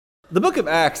The book of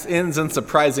Acts ends in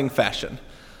surprising fashion.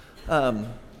 The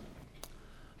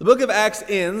book of Acts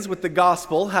ends with the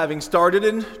gospel having started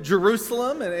in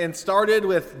Jerusalem and started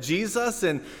with Jesus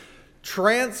and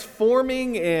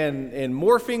transforming and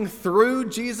morphing through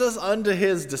Jesus unto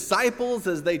his disciples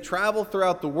as they travel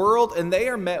throughout the world, and they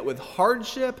are met with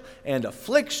hardship and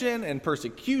affliction and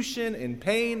persecution and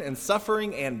pain and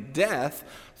suffering and death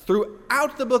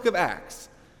throughout the book of Acts.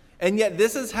 And yet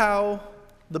this is how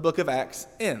the book of Acts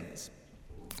ends.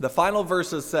 The final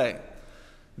verses say,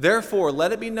 "Therefore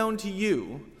let it be known to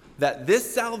you that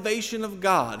this salvation of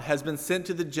God has been sent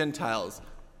to the Gentiles."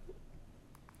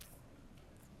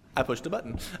 I pushed a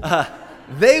button.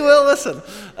 They will listen.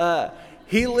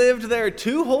 He lived there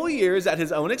 2 whole years at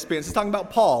his own expense. He's talking about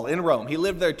Paul in Rome. He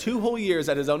lived there 2 whole years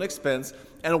at his own expense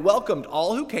and welcomed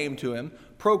all who came to him,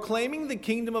 proclaiming the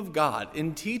kingdom of God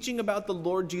and teaching about the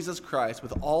Lord Jesus Christ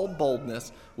with all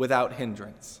boldness without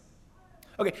hindrance.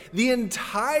 Okay, the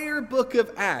entire book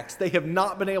of Acts, they have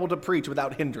not been able to preach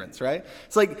without hindrance, right?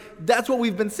 It's like, that's what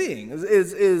we've been seeing,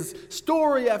 is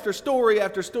story after story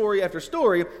after story after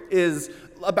story is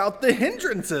about the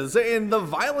hindrances and the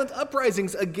violent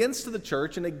uprisings against the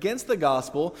church and against the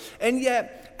gospel. And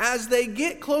yet, as they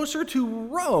get closer to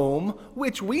Rome,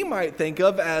 which we might think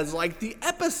of as like the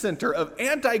epicenter of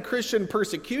anti-Christian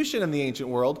persecution in the ancient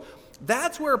world,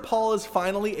 that's where Paul is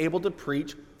finally able to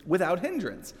preach without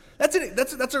hindrance.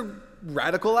 That's a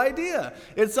radical idea.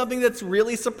 It's something that's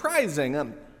really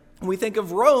surprising. We think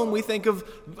of Rome,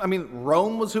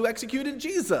 Rome was who executed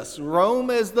Jesus.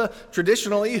 Rome is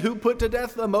traditionally who put to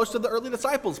death most of the early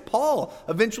disciples. Paul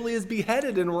eventually is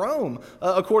beheaded in Rome,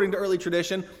 according to early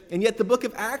tradition. And yet the book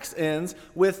of Acts ends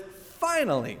with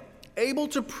finally able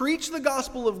to preach the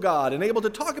gospel of God and able to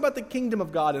talk about the kingdom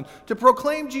of God and to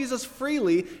proclaim Jesus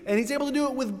freely. And he's able to do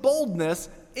it with boldness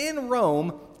in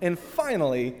Rome. And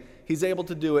finally, he's able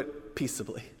to do it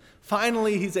peaceably.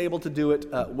 Finally, he's able to do it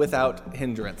without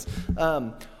hindrance.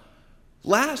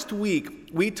 Last week,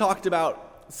 we talked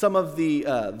about some of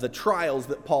the trials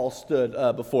that Paul stood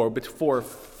before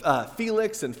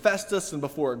Felix and Festus and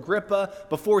before Agrippa,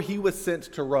 before he was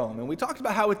sent to Rome. And we talked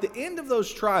about how at the end of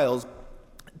those trials,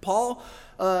 Paul,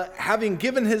 having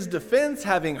given his defense,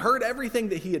 having heard everything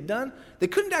that he had done, they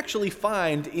couldn't actually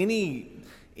find any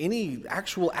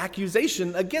actual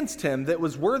accusation against him that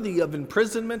was worthy of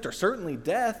imprisonment or certainly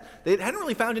death. They hadn't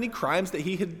really found any crimes that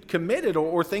he had committed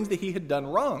or things that he had done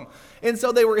wrong. And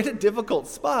so they were in a difficult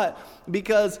spot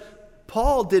because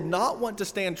Paul did not want to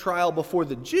stand trial before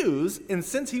the Jews, and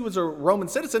since he was a Roman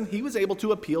citizen, he was able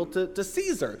to appeal to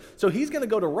Caesar. So he's going to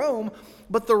go to Rome,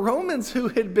 but the Romans who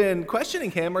had been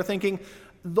questioning him are thinking,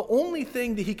 the only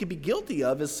thing that he could be guilty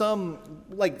of is some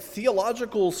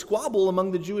theological squabble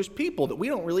among the Jewish people that we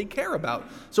don't really care about.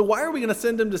 So why are we going to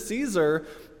send him to Caesar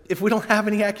if we don't have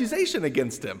any accusation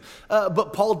against him?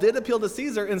 But Paul did appeal to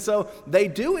Caesar, and so they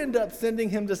do end up sending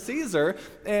him to Caesar.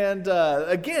 And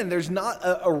again, there's not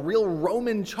a real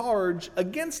Roman charge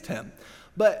against him.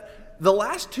 But the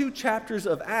last 2 chapters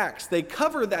of Acts, they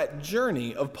cover that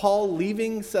journey of Paul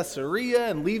leaving Caesarea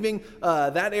and leaving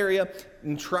that area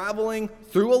and traveling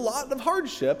through a lot of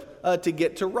hardship to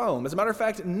get to Rome. As a matter of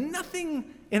fact, nothing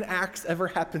in Acts ever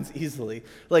happens easily.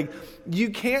 You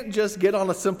can't just get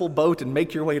on a simple boat and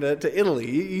make your way to Italy.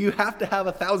 You have to have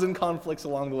 1,000 conflicts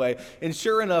along the way. And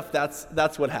sure enough,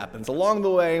 that's what happens. Along the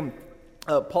way,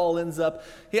 Paul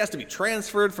he has to be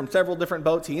transferred from several different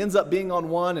boats. He ends up being on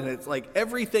one, and it's like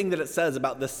everything that it says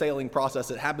about this sailing process,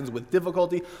 it happens with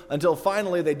difficulty until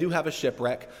finally they do have a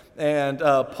shipwreck. And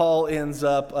Paul ends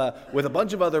up with a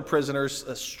bunch of other prisoners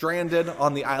stranded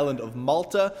on the island of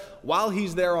Malta. While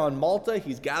he's there on Malta,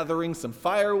 he's gathering some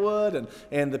firewood,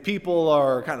 and the people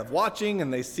are kind of watching,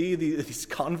 and they see these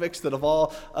convicts that have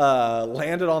all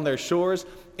landed on their shores.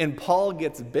 And Paul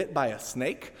gets bit by a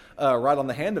snake, right on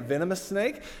the hand, a venomous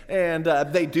snake. And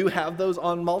they do have those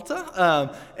on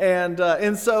Malta.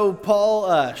 And so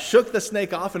Paul shook the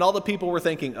snake off, and all the people were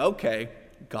thinking, okay,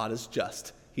 God is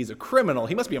just. He's a criminal.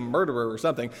 He must be a murderer or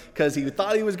something, because he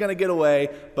thought he was going to get away,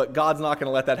 but God's not going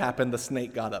to let that happen. The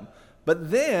snake got him. But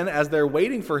then, as they're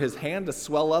waiting for his hand to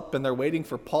swell up and they're waiting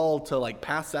for Paul to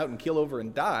pass out and keel over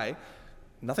and die,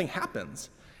 nothing happens.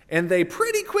 And they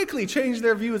pretty quickly change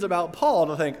their views about Paul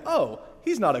to think, oh,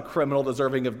 he's not a criminal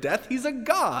deserving of death. He's a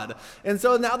god. And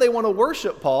so now they want to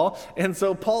worship Paul. And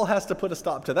so Paul has to put a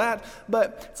stop to that.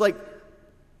 But it's like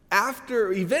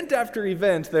after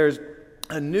event, there's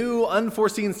a new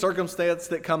unforeseen circumstance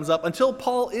that comes up until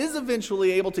Paul is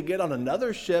eventually able to get on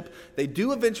another ship. They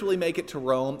do eventually make it to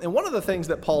Rome. And one of the things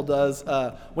that Paul does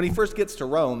when he first gets to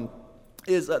Rome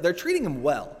is they're treating him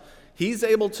well. He's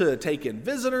able to take in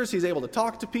visitors. He's able to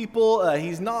talk to people.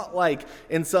 He's not like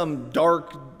in some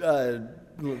dark,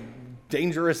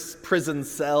 dangerous prison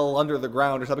cell under the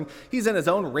ground or something. He's in his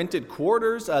own rented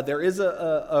quarters. There is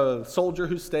a soldier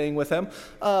who's staying with him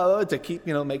to keep,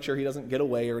 make sure he doesn't get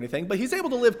away or anything. But he's able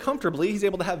to live comfortably. He's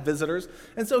able to have visitors.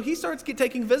 And so he starts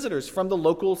taking visitors from the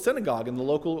local synagogue and the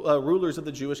local rulers of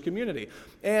the Jewish community.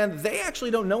 And they actually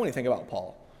don't know anything about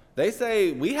Paul. They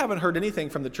say, we haven't heard anything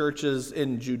from the churches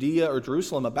in Judea or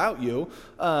Jerusalem about you.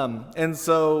 And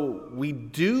so we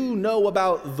do know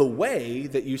about the way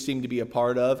that you seem to be a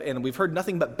part of, and we've heard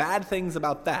nothing but bad things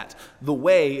about that. The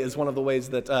way is one of the ways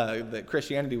that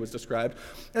Christianity was described.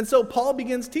 And so Paul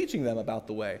begins teaching them about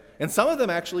the way. And some of them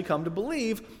actually come to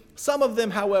believe. Some of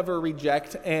them, however,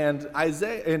 reject, and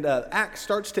Acts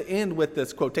starts to end with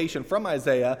this quotation from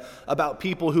Isaiah about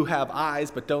people who have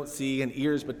eyes but don't see and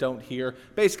ears but don't hear,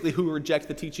 basically who reject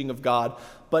the teaching of God.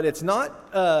 But it's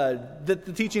not that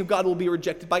the teaching of God will be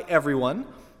rejected by everyone.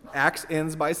 Acts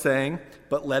ends by saying,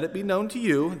 "But let it be known to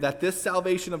you that this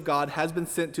salvation of God has been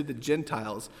sent to the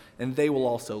Gentiles, and they will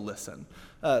also listen."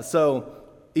 So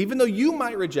even though you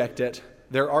might reject it,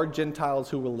 there are Gentiles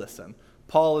who will listen.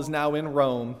 Paul is now in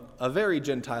Rome, a very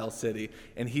Gentile city,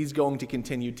 and he's going to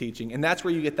continue teaching. And that's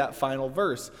where you get that final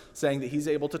verse saying that he's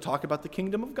able to talk about the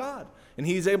kingdom of God. And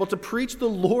he's able to preach the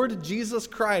Lord Jesus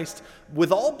Christ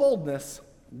with all boldness,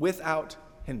 without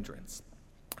hindrance.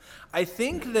 I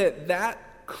think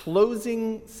that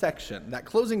closing section, that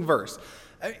closing verse,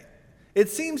 it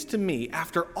seems to me,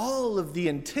 after all of the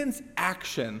intense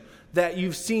action that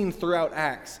you've seen throughout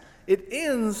Acts, it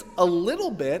ends a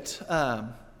little bit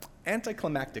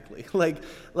anticlimactically.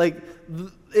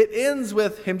 It ends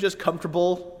with him just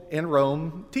comfortable in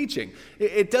Rome teaching.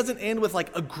 It doesn't end with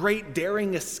like a great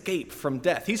daring escape from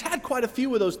death. He's had quite a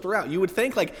few of those throughout. You would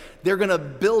think like they're going to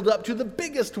build up to the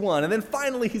biggest one, and then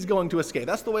finally he's going to escape.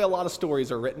 That's the way a lot of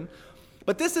stories are written.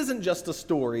 But this isn't just a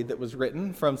story that was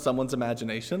written from someone's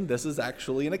imagination. This is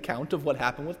actually an account of what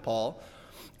happened with Paul.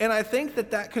 And I think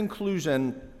that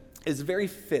conclusion is very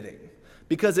fitting,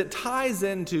 because it ties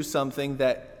into something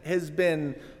that has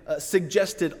been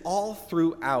suggested all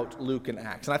throughout Luke and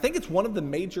Acts. And I think it's one of the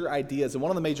major ideas and one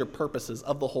of the major purposes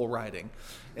of the whole writing.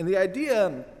 And the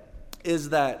idea is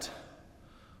that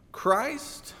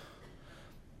Christ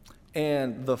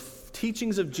and the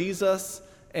teachings of Jesus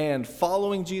and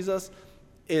following Jesus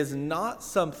is not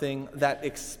something that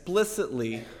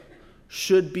explicitly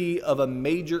should be of a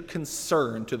major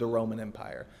concern to the Roman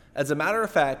Empire. As a matter of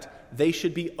fact, they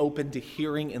should be open to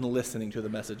hearing and listening to the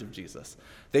message of Jesus.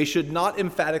 They should not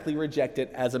emphatically reject it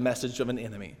as a message of an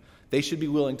enemy. They should be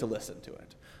willing to listen to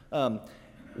it.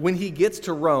 When he gets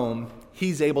to Rome,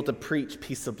 he's able to preach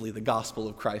peaceably the gospel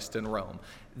of Christ in Rome.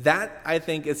 That, I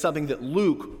think, is something that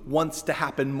Luke wants to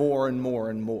happen more and more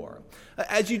and more.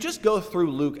 As you just go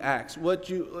through Luke, Acts,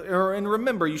 and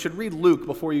remember, you should read Luke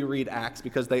before you read Acts,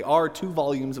 because they are 2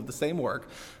 volumes of the same work.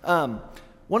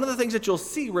 One of the things that you'll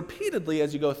see repeatedly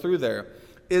as you go through there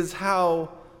is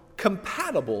how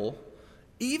compatible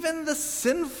even the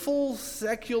sinful,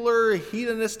 secular,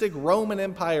 hedonistic Roman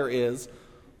Empire is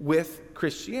with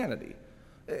Christianity.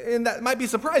 And that might be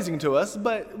surprising to us,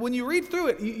 but when you read through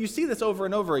it, you see this over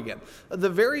and over again. The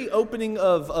very opening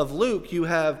of Luke, you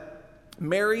have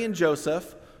Mary and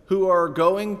Joseph, who are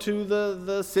going to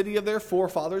the city of their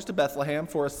forefathers, to Bethlehem,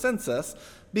 for a census,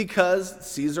 because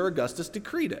Caesar Augustus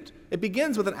decreed it. It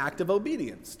begins with an act of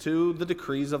obedience to the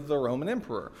decrees of the Roman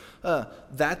emperor.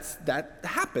 That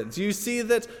happens. You see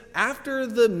that after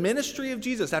the ministry of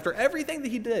Jesus, after everything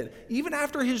that he did, even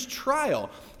after his trial,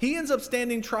 he ends up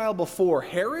standing trial before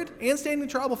Herod and standing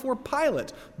trial before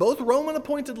Pilate, both Roman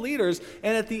appointed leaders.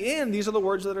 And at the end, these are the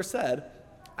words that are said: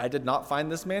 "I did not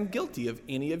find this man guilty of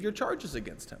any of your charges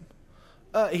against him."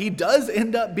 He does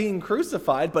end up being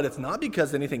crucified, but it's not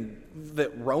because anything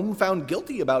that Rome found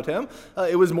guilty about him.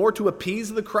 It was more to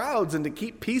appease the crowds and to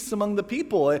keep peace among the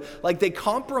people. Like they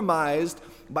compromised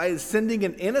by sending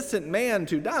an innocent man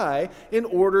to die in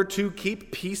order to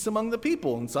keep peace among the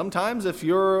people. And sometimes if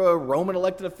you're a Roman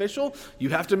elected official, you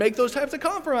have to make those types of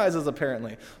compromises,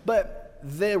 apparently. But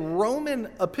the Roman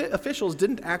officials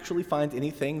didn't actually find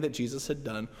anything that Jesus had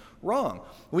done wrong.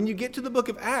 When you get to the book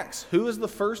of Acts, who is the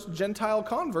first Gentile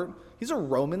convert? He's a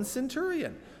Roman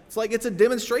centurion. It's a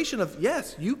demonstration of,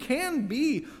 yes, you can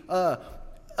be a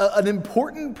an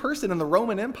important person in the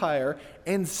Roman Empire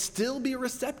and still be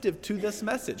receptive to this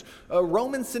message.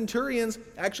 Roman centurions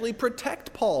actually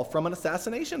protect Paul from an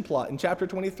assassination plot in chapter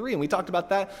 23, and we talked about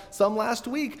that some last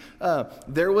week.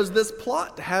 There was this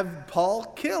plot to have Paul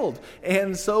killed,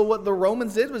 and so what the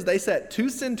Romans did was they set 2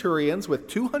 centurions with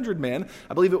 200 men,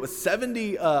 I believe it was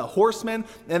 70 horsemen,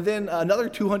 and then another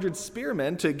 200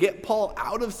 spearmen to get Paul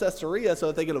out of Caesarea so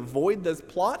that they could avoid this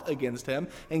plot against him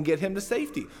and get him to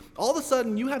safety. All of a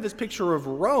sudden, you have this picture of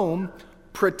Rome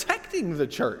protecting the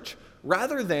church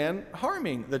rather than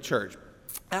harming the church.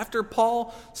 After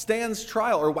Paul stands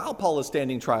trial, or while Paul is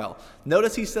standing trial,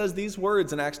 notice he says these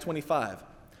words in Acts 25.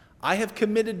 I have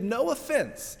committed no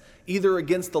offense, either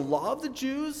against the law of the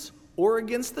Jews, or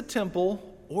against the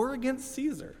temple, or against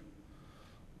Caesar.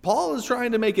 Paul is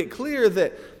trying to make it clear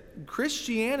that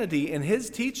Christianity and his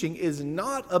teaching is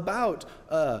not about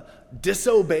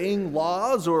disobeying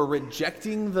laws or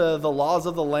rejecting the laws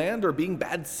of the land or being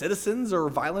bad citizens or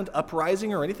violent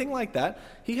uprising or anything like that.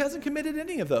 He hasn't committed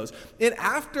any of those. And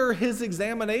after his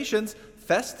examinations,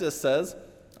 Festus says,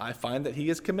 I find that he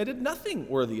has committed nothing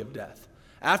worthy of death.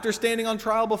 After standing on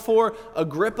trial before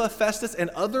Agrippa, Festus, and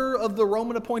other of the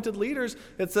Roman appointed leaders,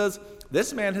 it says,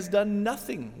 this man has done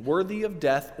nothing worthy of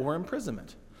death or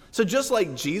imprisonment. So just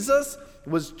like Jesus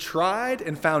was tried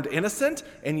and found innocent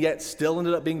and yet still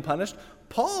ended up being punished,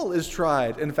 Paul is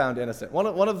tried and found innocent.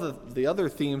 One of the other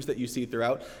themes that you see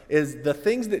throughout is the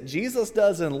things that Jesus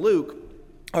does in Luke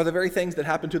are the very things that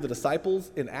happen to the disciples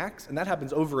in Acts, and that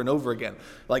happens over and over again.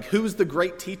 Like, who's the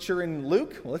great teacher in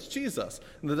Luke? Well, it's Jesus.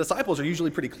 And the disciples are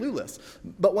usually pretty clueless.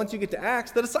 But once you get to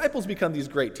Acts, the disciples become these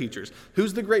great teachers.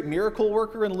 Who's the great miracle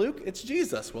worker in Luke? It's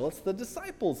Jesus. Well, it's the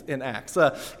disciples in Acts.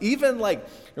 Even like,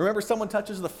 remember someone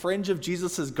touches the fringe of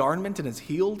Jesus' garment and is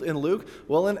healed in Luke?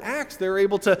 Well, in Acts, they're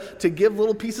able to give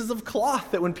little pieces of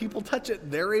cloth that when people touch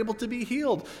it, they're able to be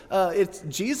healed. It's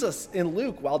Jesus in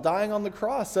Luke, while dying on the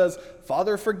cross, says,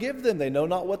 Father, forgive them. They know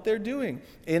not what they're doing.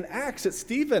 In Acts, it's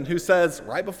Stephen who says,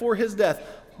 right before his death,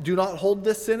 do not hold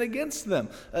this sin against them.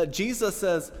 Jesus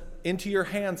says, into your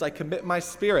hands I commit my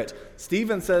spirit.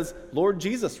 Stephen says, Lord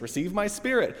Jesus, receive my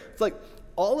spirit. It's like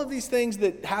all of these things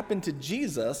that happened to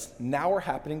Jesus now are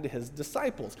happening to his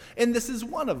disciples. And this is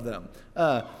one of them.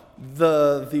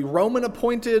 The Roman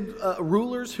appointed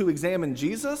rulers who examined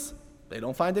Jesus, they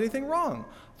don't find anything wrong.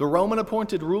 The Roman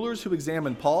appointed rulers who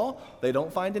examine Paul, they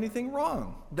don't find anything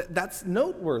wrong. That's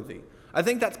noteworthy. I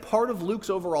think that's part of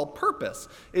Luke's overall purpose,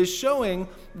 is showing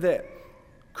that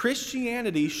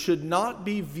Christianity should not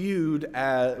be viewed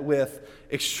with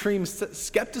extreme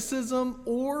skepticism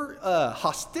or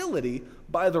hostility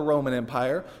by the Roman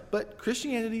Empire, but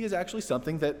Christianity is actually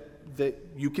something that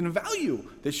you can value,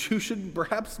 that you should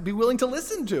perhaps be willing to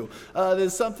listen to.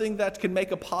 There's something that can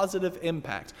make a positive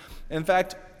impact. In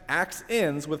fact, Acts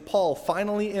ends with Paul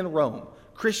finally in Rome.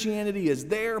 Christianity is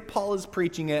there, Paul is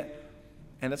preaching it,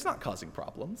 and it's not causing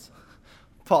problems.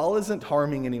 Paul isn't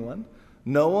harming anyone.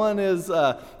 No one is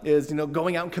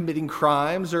going out and committing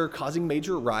crimes or causing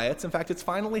major riots. In fact, it's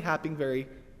finally happening very,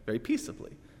 very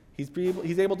peaceably.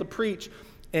 He's able to preach,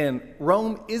 and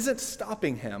Rome isn't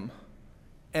stopping him,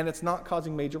 and it's not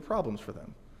causing major problems for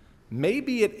them.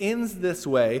 Maybe it ends this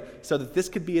way so that this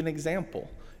could be an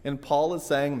example. And Paul is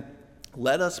saying,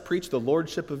 let us preach the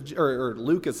lordship of, or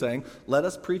Luke is saying, let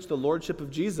us preach the lordship of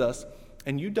Jesus,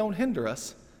 and you don't hinder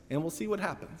us, and we'll see what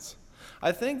happens.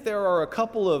 I think there are a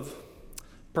couple of,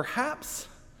 perhaps,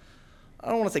 I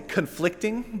don't want to say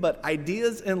conflicting, but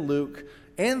ideas in Luke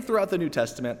and throughout the New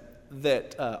Testament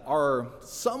that are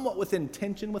somewhat within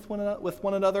tension with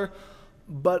one another,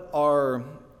 but are,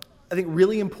 I think,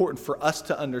 really important for us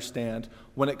to understand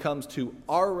when it comes to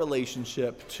our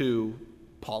relationship to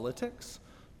politics,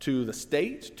 to the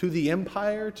state, to the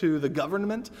empire, to the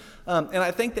government. And I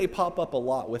think they pop up a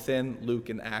lot within Luke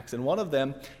and Acts. And one of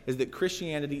them is that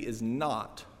Christianity is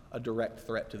not a direct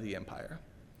threat to the empire.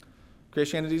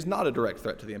 Christianity is not a direct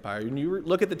threat to the empire. When you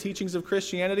look at the teachings of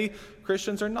Christianity,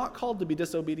 Christians are not called to be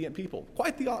disobedient people.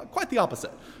 Quite the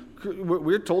opposite.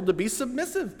 We're told to be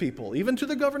submissive people, even to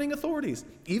the governing authorities,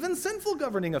 even sinful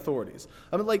governing authorities.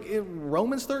 I mean, like in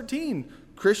Romans 13,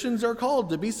 Christians are called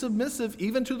to be submissive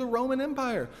even to the Roman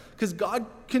Empire, because God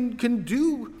can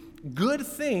do good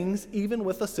things even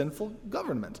with a sinful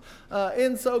government.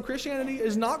 And so Christianity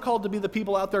is not called to be the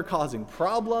people out there causing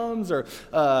problems or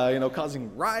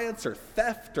causing riots or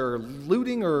theft or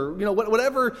looting or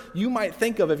whatever you might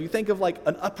think of. If you think of like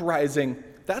an uprising,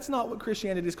 that's not what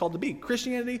Christianity is called to be.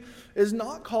 Christianity is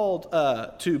not called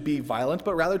to be violent,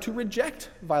 but rather to reject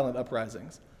violent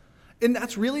uprisings. And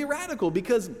that's really radical,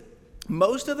 because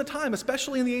most of the time,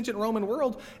 especially in the ancient Roman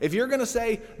world, if you're going to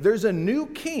say there's a new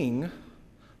king,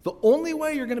 The only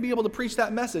way you're going to be able to preach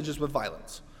that message is with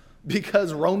violence,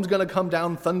 because Rome's going to come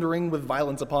down thundering with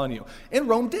violence upon you. And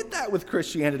Rome did that with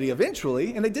Christianity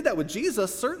eventually, and they did that with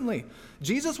Jesus, certainly.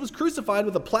 Jesus was crucified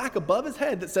with a plaque above his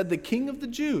head that said, "The King of the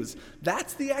Jews."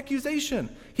 That's the accusation.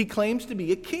 He claims to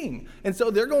be a king. And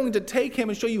so they're going to take him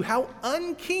and show you how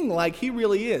unking-like he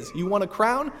really is. You want a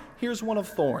crown? Here's one of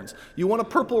thorns. You want a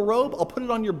purple robe? I'll put it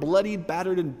on your bloodied,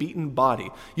 battered, and beaten body.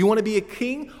 You want to be a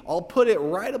king? I'll put it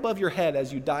right above your head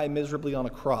as you die miserably on a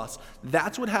cross.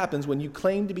 That's what happens when you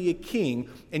claim to be a king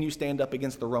and you stand up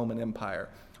against the Roman Empire.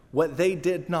 What they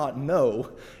did not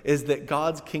know is that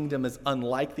God's kingdom is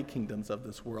unlike the kingdoms of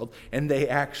this world, and they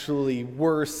actually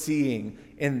were seeing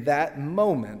in that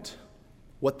moment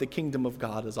what the kingdom of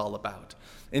God is all about.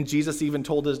 And Jesus even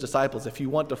told his disciples, if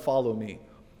you want to follow me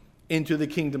into the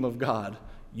kingdom of God,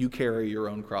 you carry your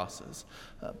own crosses.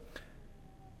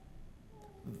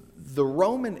 The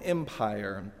Roman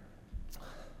Empire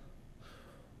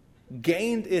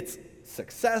gained its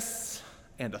success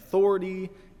and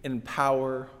authority and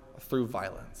power through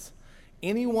violence.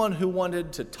 Anyone who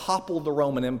wanted to topple the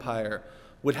Roman Empire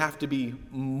would have to be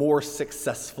more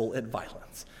successful at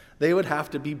violence. They would have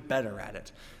to be better at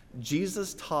it.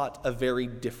 Jesus taught a very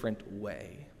different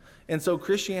way. And so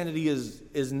Christianity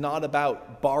is not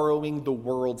about borrowing the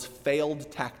world's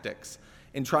failed tactics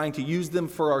and trying to use them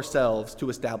for ourselves to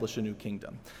establish a new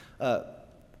kingdom.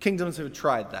 Kingdoms have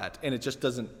tried that, and it just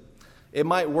doesn't. It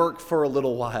might work for a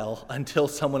little while until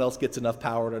someone else gets enough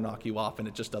power to knock you off, and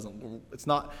it just doesn't. It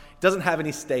doesn't have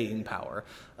any staying power.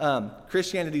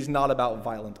 Christianity is not about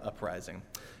violent uprising.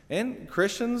 And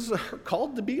Christians are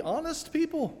called to be honest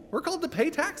people. We're called to pay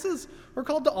taxes. We're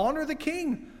called to honor the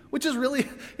king, which is really,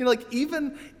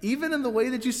 even in the way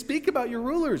that you speak about your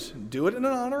rulers, do it in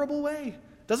an honorable way.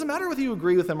 Doesn't matter whether you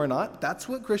agree with them or not. That's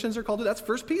what Christians are called to. That's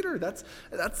 1 Peter. That's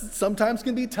sometimes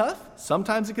can be tough.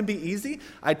 Sometimes it can be easy.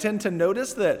 I tend to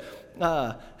notice that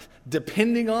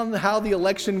depending on how the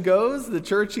election goes, the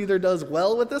church either does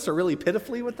well with this or really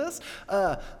pitifully with this.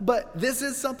 But this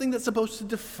is something that's supposed to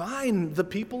define the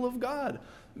people of God.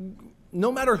 No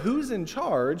matter who's in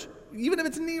charge, even if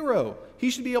it's Nero, he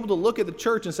should be able to look at the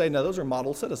church and say, no, those are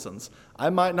model citizens. I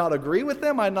might not agree with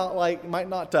them. I might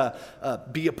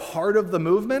not be a part of the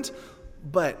movement.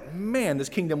 But man, this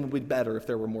kingdom would be better if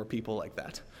there were more people like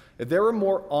that. If there were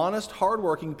more honest,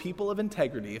 hardworking people of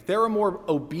integrity, if there were more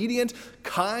obedient,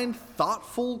 kind,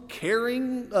 thoughtful,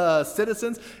 caring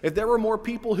citizens, if there were more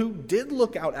people who did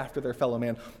look out after their fellow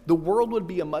man, the world would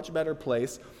be a much better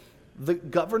place. The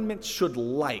government should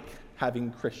like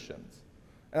having Christians.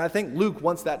 And I think Luke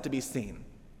wants that to be seen.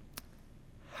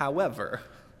 However,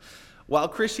 while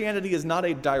Christianity is not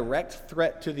a direct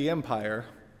threat to the empire,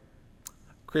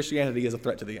 Christianity is a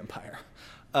threat to the empire.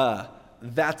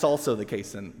 That's also the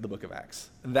case in the book of Acts.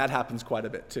 And that happens quite a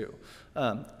bit too.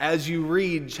 As you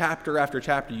read chapter after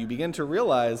chapter, you begin to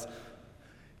realize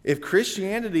if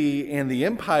Christianity and the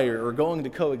empire are going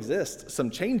to coexist, some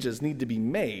changes need to be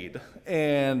made.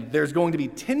 And there's going to be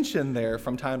tension there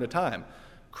from time to time.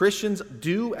 Christians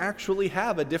do actually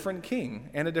have a different king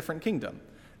and a different kingdom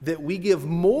that we give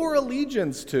more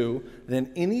allegiance to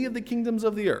than any of the kingdoms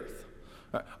of the earth.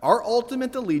 Our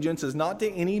ultimate allegiance is not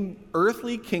to any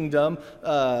earthly kingdom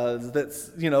that's,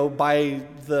 by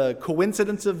the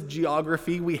coincidence of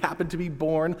geography we happen to be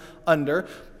born under.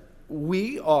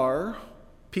 We are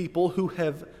people who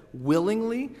have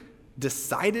willingly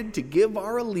decided to give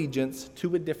our allegiance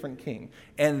to a different king.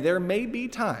 And there may be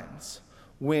times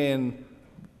when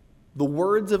the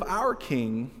words of our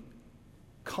king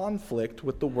conflict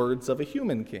with the words of a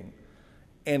human king,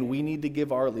 and we need to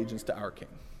give our allegiance to our king.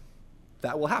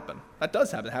 That will happen. That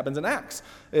does happen. It happens in Acts.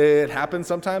 It happens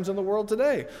sometimes in the world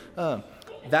today.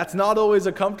 That's not always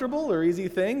a comfortable or easy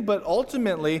thing, but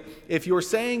ultimately, if you're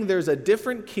saying there's a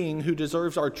different king who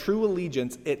deserves our true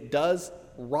allegiance, it does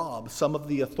rob some of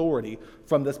the authority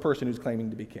from this person who's claiming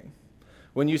to be king.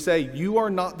 When you say, you are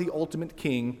not the ultimate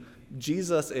king,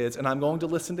 Jesus is, and I'm going to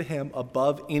listen to him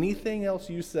above anything else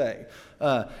you say.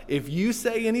 If you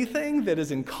say anything that is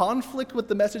in conflict with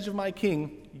the message of my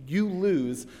king, you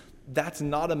lose. That's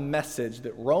not a message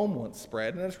that Rome once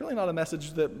spread, and it's really not a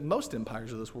message that most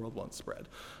empires of this world once spread.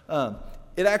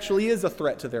 It actually is a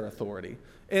threat to their authority.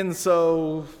 And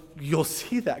so you'll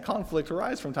see that conflict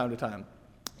arise from time to time.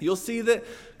 You'll see that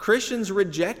Christians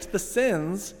reject the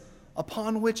sins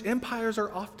upon which empires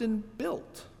are often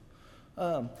built.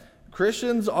 We're a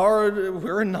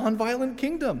nonviolent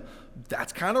kingdom.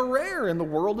 That's kind of rare in the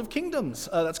world of kingdoms.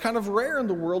 That's kind of rare in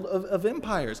the world of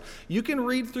empires. You can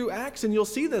read through Acts and you'll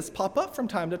see this pop up from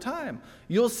time to time.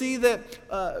 You'll see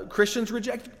that Christians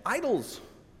reject idols.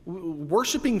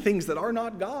 worshiping things that are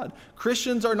not God.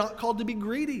 Christians are not called to be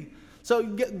greedy. So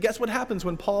guess what happens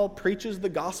when Paul preaches the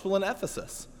gospel in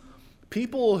Ephesus?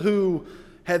 People who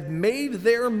have made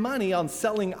their money on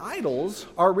selling idols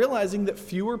are realizing that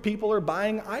fewer people are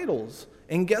buying idols.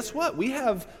 And guess what? We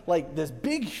have like this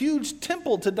big, huge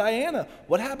temple to Diana.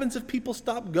 What happens if people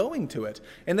stop going to it?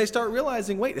 And they start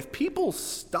realizing, wait, if people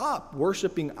stop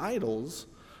worshiping idols,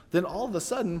 then all of a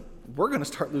sudden, we're going to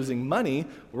start losing money.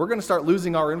 We're going to start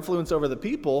losing our influence over the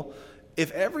people.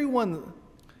 If everyone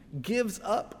gives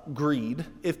up greed,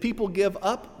 if people give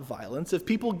up violence, if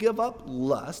people give up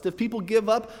lust, if people give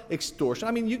up extortion,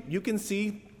 I mean, you can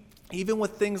see even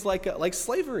with things like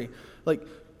slavery. Like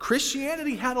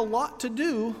Christianity had a lot to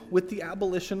do with the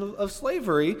abolition of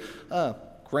slavery.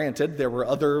 Granted, there were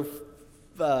other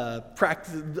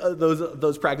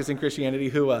those practicing Christianity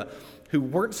who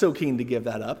weren't so keen to give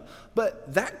that up,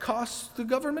 but that cost the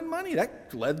government money.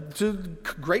 That led to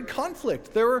great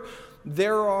conflict.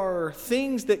 There are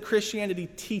things that Christianity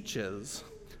teaches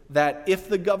that if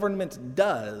the government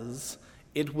does,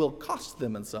 it will cost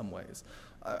them in some ways.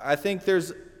 I think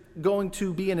there's going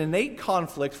to be an innate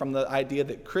conflict from the idea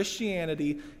that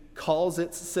Christianity calls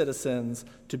its citizens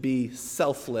to be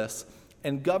selfless,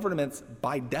 and governments,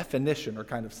 by definition, are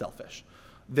kind of selfish.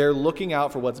 They're looking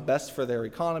out for what's best for their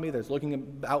economy. They're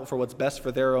looking out for what's best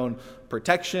for their own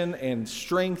protection and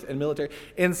strength and military.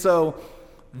 And so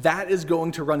that is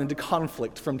going to run into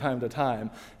conflict from time to time.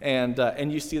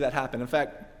 And you see that happen. In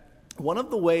fact, one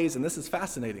of the ways, and this is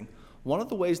fascinating, one of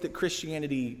the ways that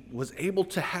Christianity was able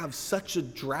to have such a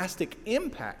drastic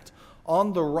impact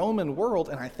on the Roman world,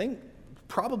 and I think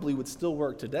probably would still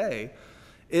work today,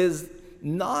 is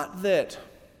not that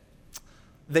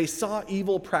they saw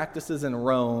evil practices in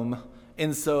Rome,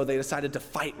 and so they decided to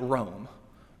fight Rome.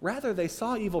 Rather, they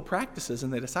saw evil practices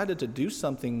and they decided to do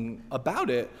something about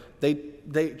it.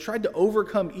 They tried to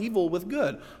overcome evil with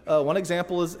good. One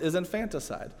example is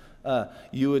infanticide.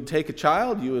 You would take a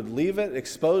child, you would leave it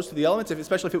exposed to the elements,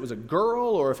 especially if it was a girl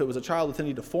or if it was a child with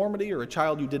any deformity or a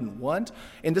child you didn't want.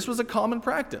 And this was a common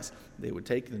practice. They would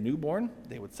take the newborn,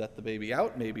 they would set the baby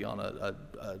out, maybe on a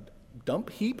dump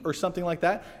heap or something like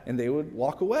that, and they would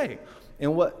walk away.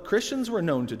 And what Christians were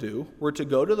known to do were to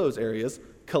go to those areas,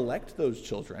 collect those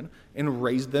children, and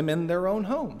raise them in their own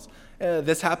homes.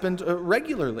 This happened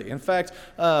regularly. In fact,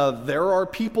 there are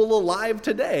people alive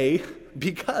today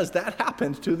because that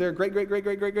happened to their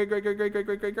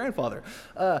great-great-great-great-great-great-great-great-great-great-grandfather.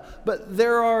 But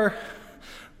there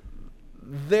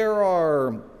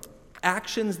are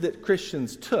actions that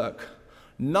Christians took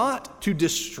not to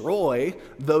destroy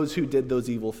those who did those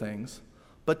evil things,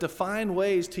 but to find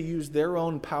ways to use their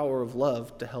own power of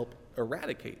love to help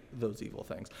eradicate those evil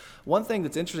things. One thing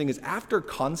that's interesting is after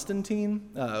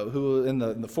Constantine, who in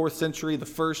the 4th century, the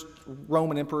first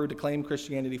Roman emperor to claim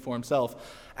Christianity for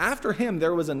himself, after him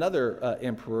there was another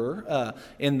emperor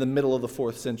in the middle of the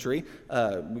 4th century.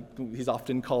 He's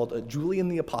often called Julian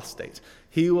the Apostate.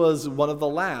 He was one of the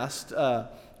last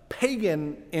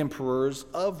pagan emperors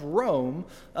of Rome.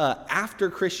 After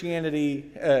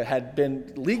Christianity had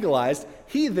been legalized,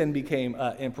 he then became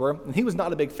emperor, and he was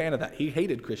not a big fan of that. He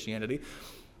hated Christianity,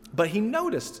 but he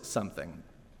noticed something.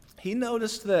 He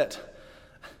noticed that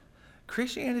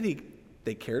Christianity,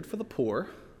 they cared for the poor.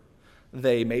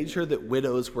 They made sure that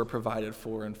widows were provided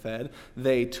for and fed.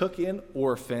 They took in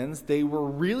orphans. They were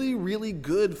really, really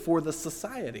good for the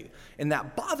society. And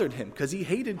that bothered him because he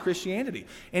hated Christianity.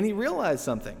 And he realized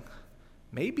something.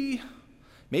 Maybe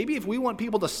if we want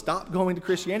people to stop going to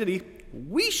Christianity,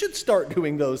 we should start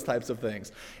doing those types of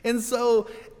things. And so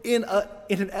in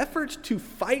an effort to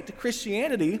fight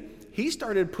Christianity, he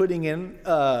started putting in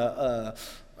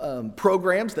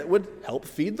programs that would help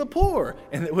feed the poor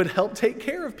and that would help take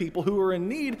care of people who were in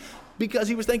need, because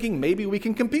he was thinking maybe we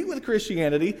can compete with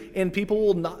Christianity and people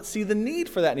will not see the need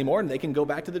for that anymore and they can go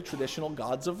back to the traditional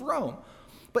gods of Rome.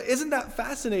 But isn't that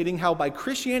fascinating how by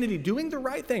Christianity doing the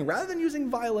right thing, rather than using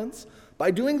violence, by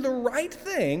doing the right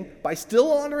thing, by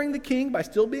still honoring the king, by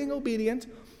still being obedient,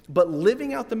 but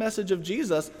living out the message of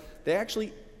Jesus, they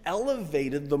actually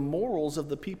elevated the morals of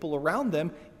the people around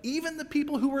them, even the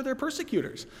people who were their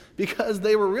persecutors, because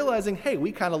they were realizing, hey,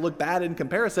 we kind of look bad in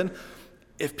comparison.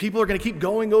 If people are going to keep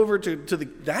going over to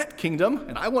that kingdom,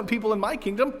 and I want people in my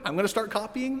kingdom, I'm going to start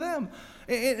copying them.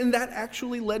 And that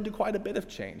actually led to quite a bit of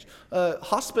change.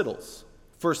 Hospitals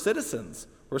for citizens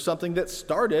were something that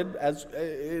started as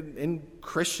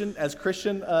Christian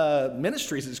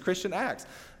ministries, as Christian acts.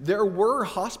 There were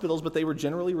hospitals, but they were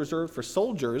generally reserved for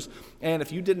soldiers. And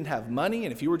if you didn't have money,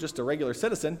 and if you were just a regular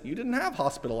citizen, you didn't have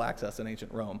hospital access in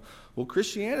ancient Rome. Well,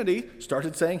 Christianity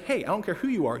started saying, hey, I don't care who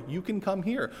you are, you can come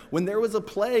here. When there was a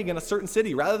plague in a certain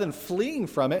city, rather than fleeing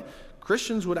from it,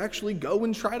 Christians would actually go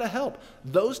and try to help.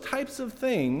 Those types of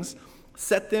things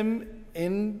set them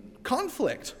in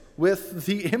conflict with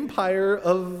the empire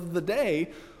of the day,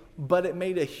 but it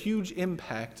made a huge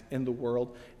impact in the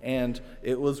world, and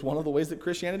it was one of the ways that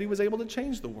Christianity was able to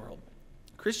change the world.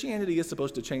 Christianity is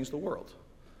supposed to change the world.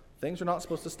 Things are not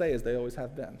supposed to stay as they always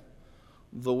have been.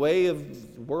 The way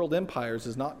of world empires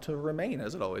is not to remain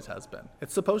as it always has been.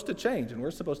 It's supposed to change, and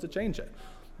we're supposed to change it.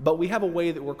 But we have a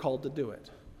way that we're called to do it.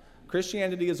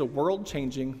 Christianity is a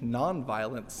world-changing,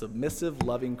 nonviolent, submissive,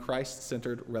 loving,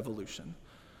 Christ-centered revolution.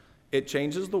 It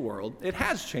changes the world. It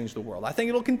has changed the world. I think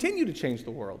it'll continue to change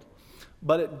the world.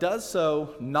 But it does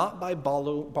so not by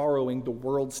borrowing the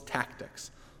world's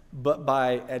tactics, but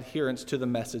by adherence to the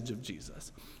message of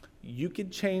Jesus. You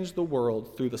could change the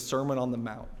world through the Sermon on the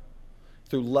Mount,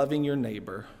 through loving your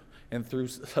neighbor, and through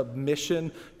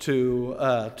submission to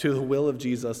the will of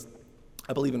Jesus,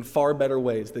 I believe in far better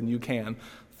ways than you can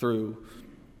through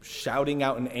shouting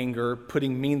out in anger,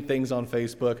 putting mean things on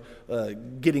Facebook,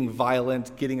 getting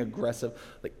violent, getting aggressive.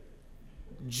 Like,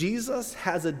 Jesus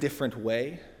has a different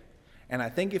way, and I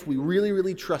think if we really,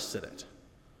 really trusted it,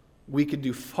 we could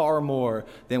do far more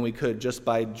than we could just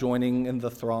by joining in the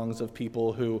throngs of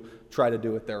people who try to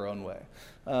do it their own way.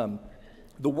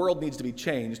 The world needs to be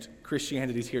changed.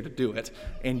 Christianity's here to do it,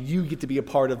 and you get to be a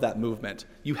part of that movement.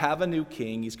 You have a new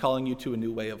king. He's calling you to a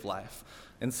new way of life.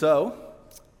 And so,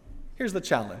 here's the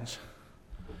challenge.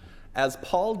 As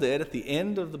Paul did at the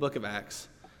end of the book of Acts,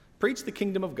 preach the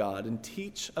kingdom of God and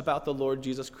teach about the Lord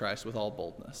Jesus Christ with all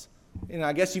boldness. And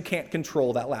I guess you can't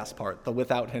control that last part, the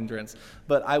without hindrance,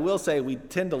 but I will say we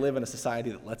tend to live in a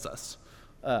society that lets us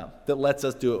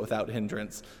do it without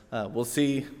hindrance. We'll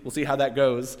see how that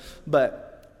goes,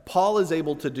 but Paul is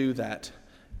able to do that,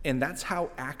 and that's how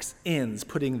Acts ends,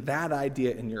 putting that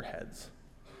idea in your heads.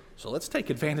 So let's take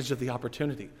advantage of the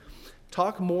opportunity.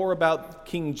 Talk more about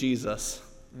King Jesus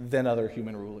than other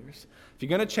human rulers. If you're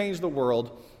going to change the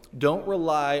world, don't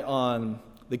rely on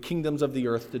the kingdoms of the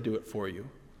earth to do it for you.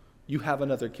 You have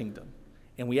another kingdom,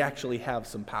 and we actually have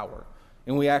some power,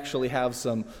 and we actually have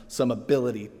some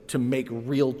ability to make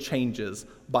real changes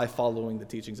by following the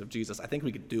teachings of Jesus. I think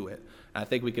we could do it. I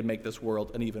think we could make this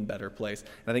world an even better place.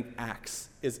 And I think Acts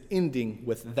is ending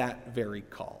with that very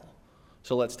call.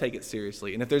 So let's take it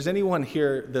seriously. And if there's anyone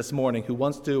here this morning who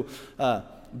wants to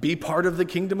be part of the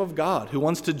kingdom of God, who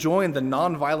wants to join the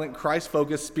nonviolent,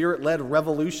 Christ-focused, Spirit-led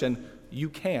revolution, you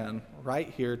can right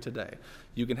here today.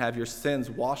 You can have your sins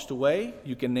washed away.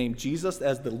 You can name Jesus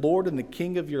as the Lord and the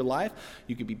King of your life.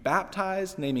 You can be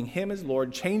baptized, naming him as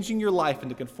Lord, changing your life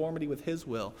into conformity with his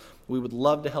will. We would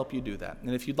love to help you do that.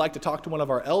 And if you'd like to talk to one of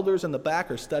our elders in the back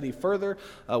or study further,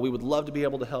 we would love to be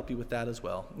able to help you with that as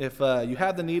well. If you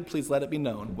have the need, please let it be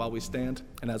known while we stand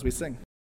and as we sing.